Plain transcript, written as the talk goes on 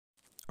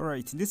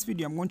Alright, in this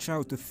video I'm going to show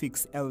how to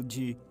fix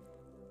LG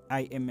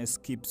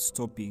IMS keep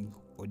stopping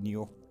on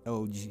your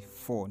LG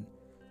phone.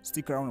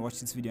 Stick around and watch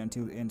this video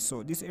until the end.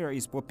 So this error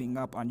is popping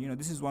up, and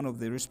this is one of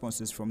the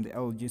responses from the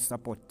LG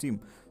support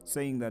team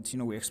saying that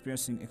we're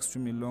experiencing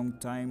extremely long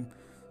time.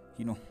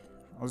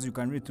 As you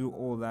can read through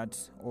all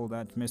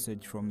that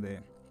message from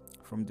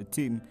the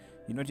team,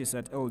 you notice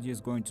that LG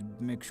is going to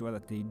make sure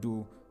that they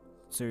do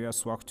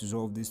serious work to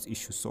resolve this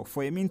issue. So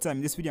for the meantime,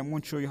 in this video I'm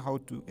going to show you how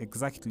to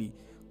exactly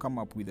come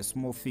up with a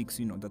small fix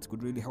that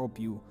could really help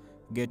you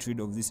get rid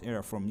of this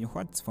error from your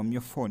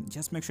phone.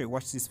 Just make sure you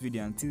watch this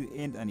video until the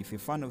end, and if you're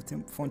a fan of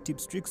phone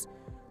tips tricks,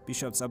 be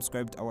sure to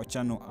subscribe to our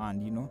channel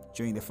and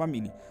join the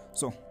family.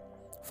 So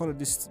follow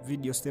this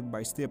video step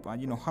by step,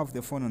 and have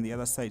the phone on the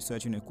other side so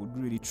that you could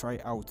really try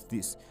out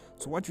this.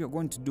 So what we are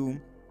going to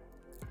do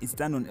is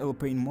turn on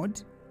airplane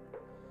mode,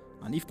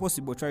 and if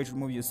possible try to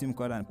remove your SIM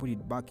card and put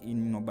it back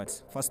in,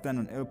 but first turn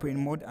on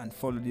airplane mode and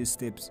follow these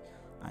steps,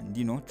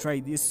 and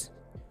try this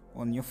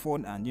on your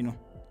phone, and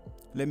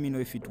let me know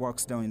if it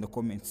works down in the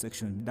comment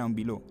section down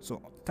below. So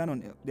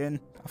then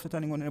after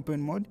turning on airplane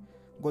mode,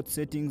 go to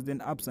settings, then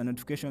apps and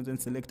notifications, then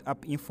select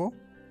app info,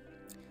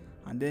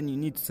 and then you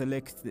need to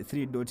select the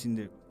three dots in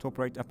the top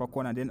right upper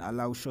corner, then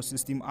allow show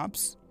system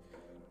apps.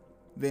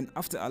 Then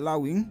after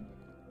allowing,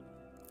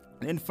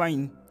 then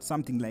find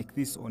something like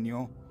this on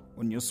your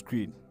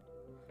screen,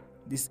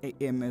 this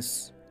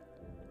AMS,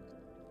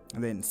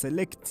 and then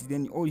select.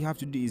 Then all you have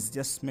to do is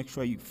just make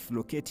sure you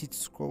locate it,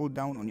 scroll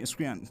down on your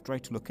screen and try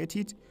to locate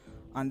it,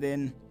 and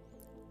then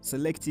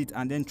select it,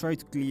 and then try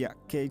to clear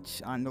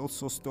cache, and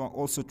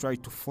also try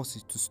to force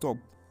it to stop.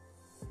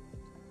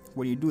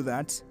 When you do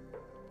that,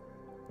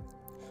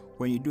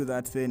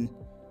 then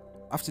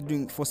after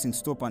doing forcing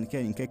stop and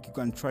clearing cache, you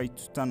can try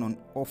to turn on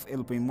off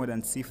airplane mode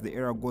and see if the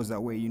error goes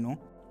away.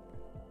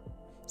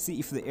 See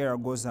if the error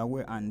goes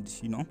away, and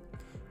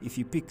if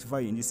you picked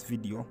value in this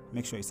video,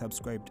 make sure you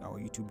subscribe to our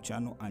YouTube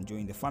channel and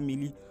join the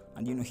family,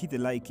 and hit the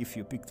like if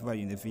you picked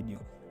value in the video.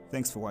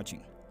 Thanks for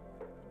watching.